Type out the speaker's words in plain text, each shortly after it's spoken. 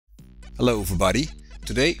Hello everybody.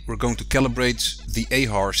 Today we're going to calibrate the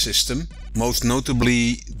AHAR system, most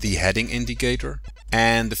notably the heading indicator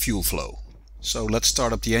and the fuel flow. So let's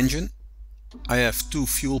start up the engine. I have two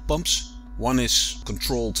fuel pumps. One is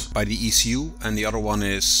controlled by the ECU and the other one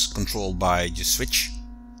is controlled by the switch.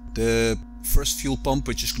 The first fuel pump,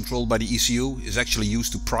 which is controlled by the ECU, is actually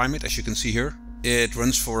used to prime it, as you can see here. It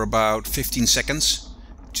runs for about 15 seconds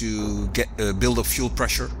to build up fuel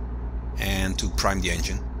pressure and to prime the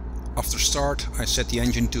engine. After start, I set the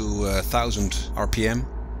engine to 1000 RPM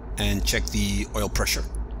and check the oil pressure.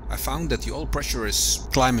 I found that the oil pressure is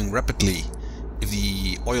climbing rapidly if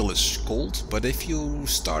the oil is cold, but if you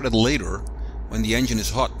start it later, when the engine is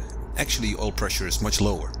hot, actually oil pressure is much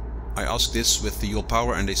lower. I asked this with the UL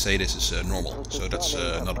Power and they say this is normal, so that's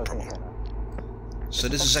not a problem. So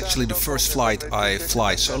this is actually the first flight I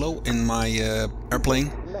fly solo in my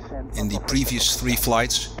airplane. In the previous 3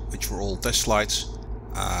 flights, which were all test flights,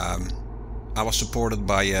 I was supported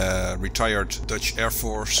by a retired Dutch Air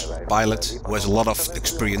Force pilot who has a lot of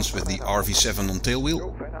experience with the RV7 on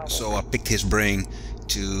tailwheel. So I picked his brain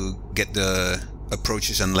to get the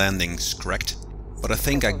approaches and landings correct. But I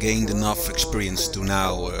think I gained enough experience to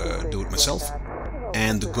now do it myself.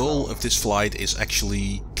 And the goal of this flight is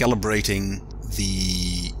actually calibrating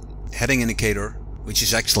the heading indicator, which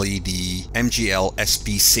is actually the MGL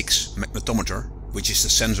SP6 magnetometer, which is the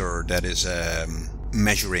sensor that is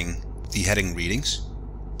measuring the heading readings.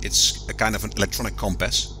 It's a kind of an electronic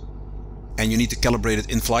compass and you need to calibrate it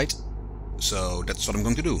in flight, so that's what I'm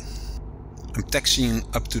going to do. I'm taxiing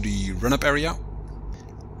up to the run-up area.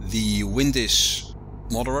 The wind is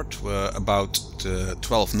moderate, about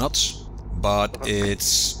 12 knots, but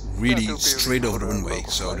it's really straight over the runway,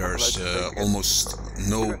 so there's almost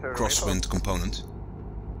no crosswind component.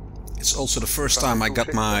 It's also the first time I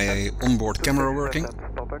got my onboard camera working.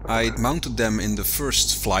 I mounted them in the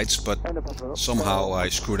first flights, but somehow I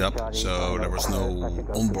screwed up, so there was no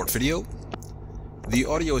onboard video. The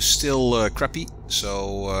audio is still crappy,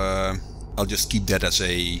 so I'll just keep that as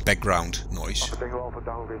a background noise.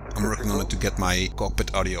 I'm working on it to get my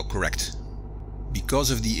cockpit audio correct. Because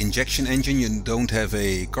of the injection engine, you don't have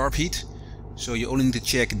a carb heat, so you only need to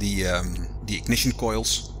check the ignition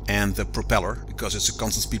coils and the propeller. Because it's a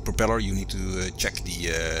constant speed propeller, you need to check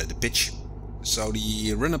the pitch. So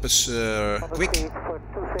the run-up is quick.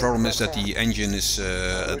 Problem is that the engine is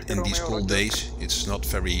in these cold days, it's not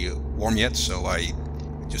very warm yet, so I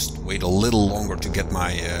just wait a little longer to get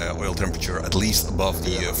my oil temperature at least above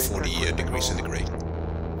the 40 degrees centigrade.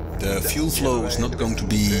 The fuel flow is not going to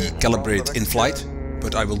be calibrated in flight,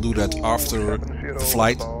 but I will do that after the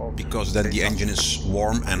flight, because then the engine is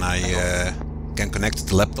warm and I can connect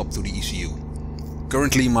the laptop to the ECU.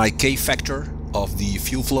 Currently my K factor of the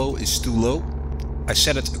fuel flow is too low. I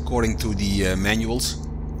set it according to the manuals,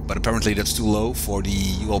 but apparently that's too low for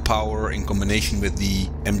the UL Power in combination with the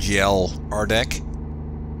MGL RDAC.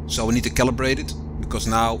 So we need to calibrate it, because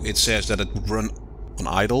now it says that it would run on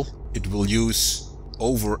idle. It will use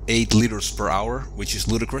over 8 liters per hour, which is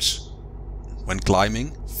ludicrous. When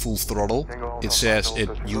climbing full throttle, it says it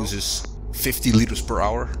uses 50 liters per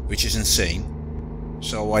hour, which is insane.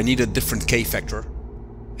 So I need a different K factor,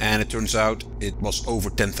 and it turns out it was over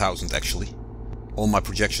 10,000 actually. All my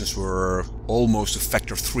projections were almost a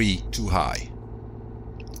factor 3 too high.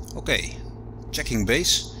 Okay, checking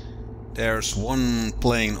base. There's one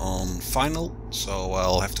plane on final, so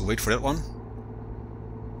I'll have to wait for that one.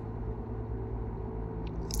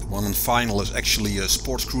 The one on final is actually a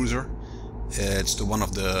sports cruiser. It's the one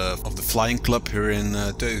of the flying club here in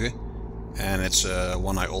Teugen, and it's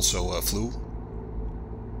one I also flew.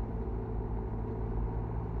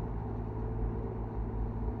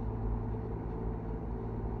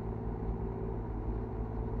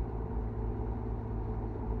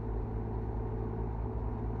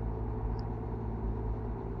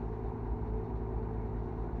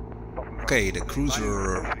 Okay, the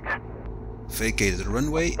cruiser vacated the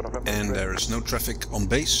runway and there is no traffic on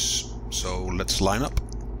base, so let's line up.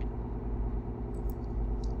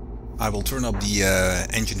 I will turn up the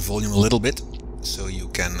engine volume a little bit so you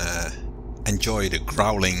can enjoy the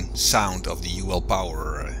growling sound of the UL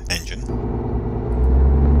Power engine.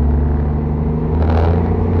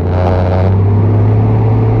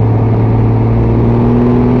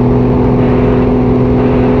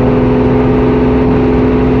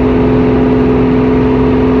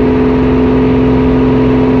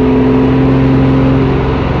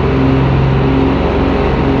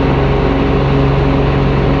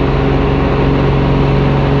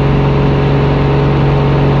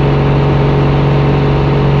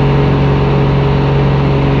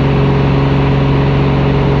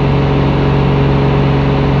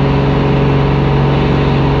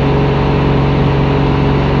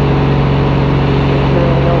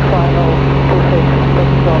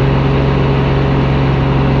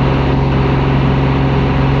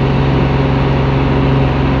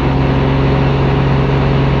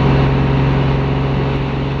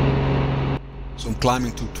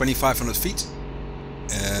 climbing to 2,500 feet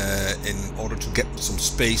in order to get some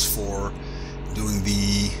space for doing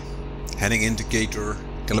the heading indicator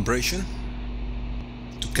calibration.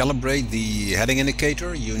 To calibrate the heading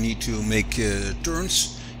indicator, you need to make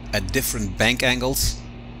turns at different bank angles,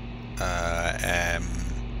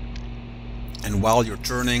 and while you're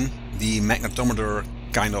turning, the magnetometer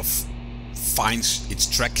kind of finds its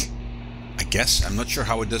track, I guess. I'm not sure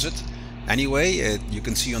how it does it. Anyway, you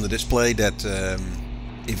can see on the display that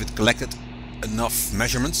if it collected enough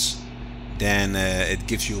measurements, then it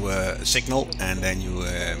gives you a signal, and then you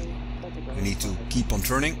need to keep on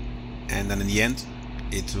turning, and then in the end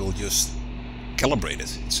it will just calibrate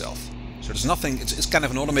it itself. So there's nothing, it's kind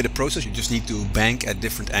of an automated process. You just need to bank at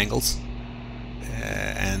different angles,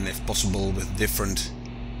 and if possible with different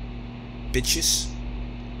pitches.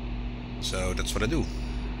 So that's what I do.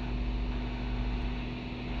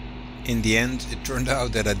 In the end, it turned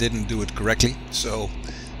out that I didn't do it correctly, so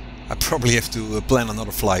I probably have to plan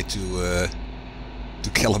another flight to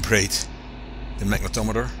calibrate the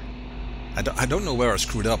magnetometer. I don't know where I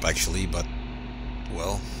screwed up actually, but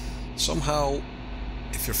well, somehow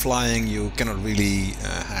if you're flying you cannot really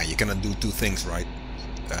you cannot do two things, right?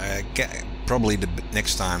 Probably the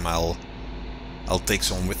next time I'll take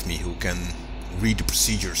someone with me who can read the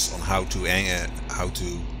procedures on how to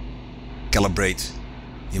calibrate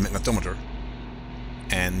the magnetometer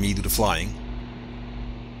and me do the flying,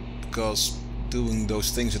 because doing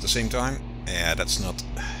those things at the same time, yeah, that's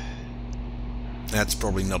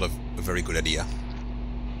probably not a very good idea.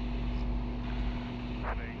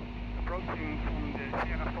 Approaching from the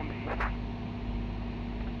Sierra from the east.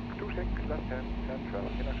 26 left hand, central,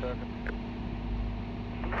 inner circuit.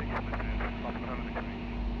 26 left hand, bottom 100 degrees.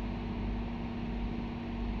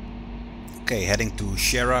 Okay, heading to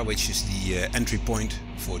Sierra, which is the entry point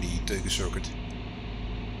for the Teugen circuit.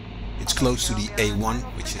 It's close to the A1,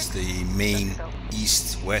 which is the main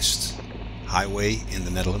east-west highway in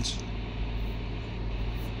the Netherlands.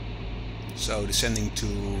 So descending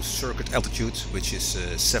to circuit altitude, which is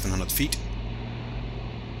 700 feet.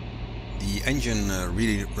 The engine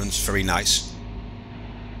really runs very nice.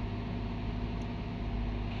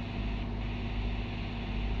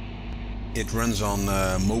 It runs on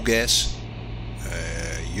MoGas,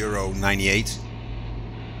 Euro 98.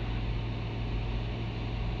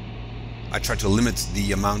 I try to limit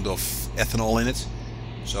the amount of ethanol in it,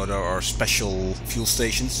 so there are special fuel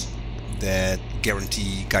stations that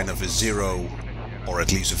guarantee kind of a zero, or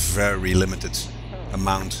at least a very limited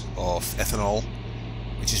amount of ethanol,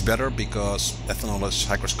 which is better because ethanol is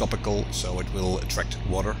hygroscopical, so it will attract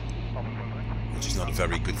water, which is not a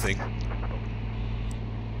very good thing.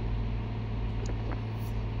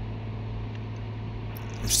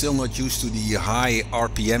 I'm still not used to the high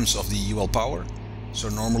RPMs of the UL power, so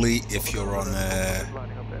normally if you're on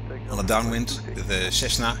a downwind with a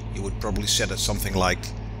Cessna, you would probably set it something like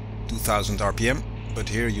 2000 RPM, but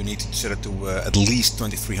here you need to set it to at least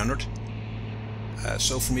 2300.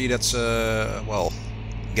 So for me that's well,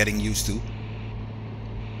 getting used to.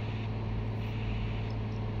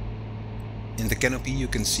 In the canopy you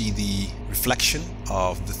can see the reflection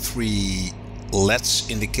of the three LEDs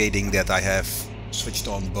indicating that I have switched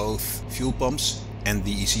on both fuel pumps and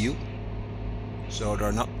the ECU. So there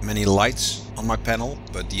are not many lights on my panel,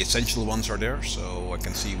 but the essential ones are there, so I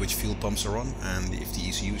can see which fuel pumps are on and if the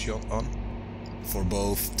ECU is on. For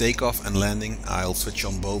both takeoff and landing I'll switch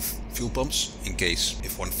on both fuel pumps, in case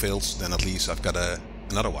if one fails then at least I've got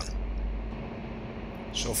another one.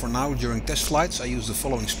 So for now, during test flights I use the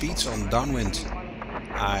following speeds. On downwind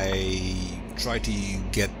I try to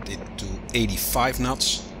get it to 85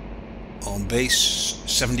 knots, on base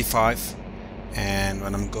 75, and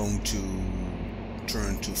when I'm going to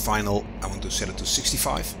turn to final I want to set it to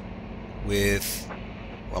 65 with,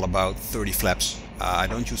 well, about 30 flaps. I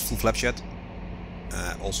don't use full flaps yet,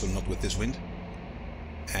 also not with this wind,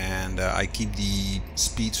 and I keep the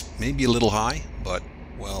speeds maybe a little high, but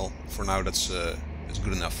well, for now that's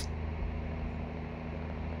good enough.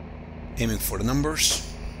 Aiming for the numbers.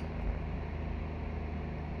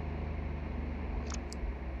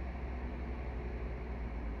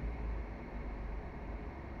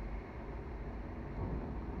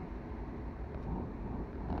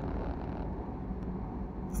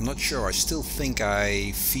 I'm not sure, I still think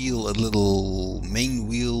I feel a little main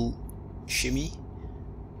wheel shimmy.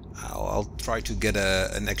 I'll try to get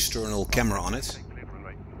an external camera on it.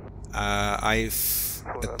 I've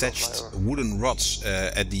attached wooden rods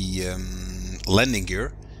at the landing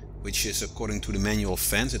gear, which is according to the manual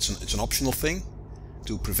fans. It's an optional thing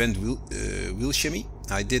to prevent wheel shimmy.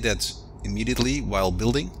 I did that immediately while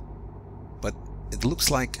building, but it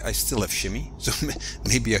looks like I still have shimmy, so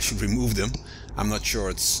maybe I should remove them. I'm not sure.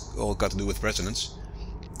 It's all got to do with resonance.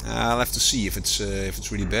 I'll have to see if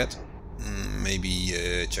it's really bad. Maybe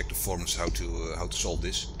check the forums how to solve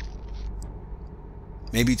this.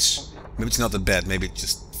 Maybe it's not that bad. Maybe it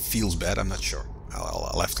just feels bad. I'm not sure.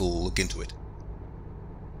 I'll have to look into it.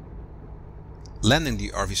 Landing the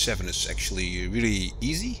RV7 is actually really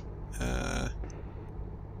easy.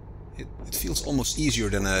 It feels almost easier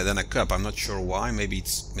than a Cub. I'm not sure why. Maybe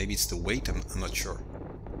it's the weight. I'm not sure.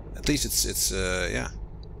 At least it's yeah,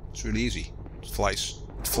 it's really easy. It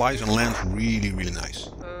flies and lands really nice.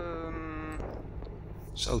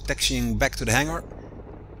 So taxiing back to the hangar.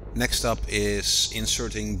 Next up is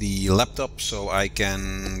inserting the laptop so I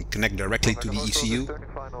can connect directly to the ECU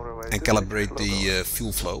and calibrate the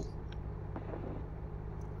fuel flow.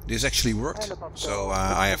 This actually worked, so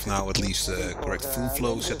I have now at least correct fuel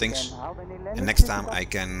flow settings, and next time I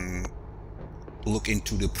can look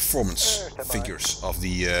into the performance figures of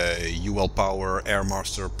the UL Power,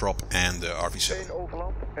 Airmaster, Prop and the RV7.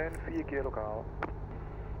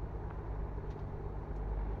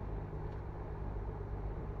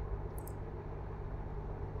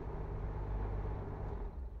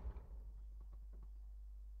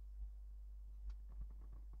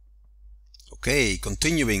 Okay,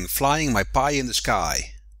 continuing, flying my pie in the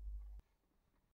sky.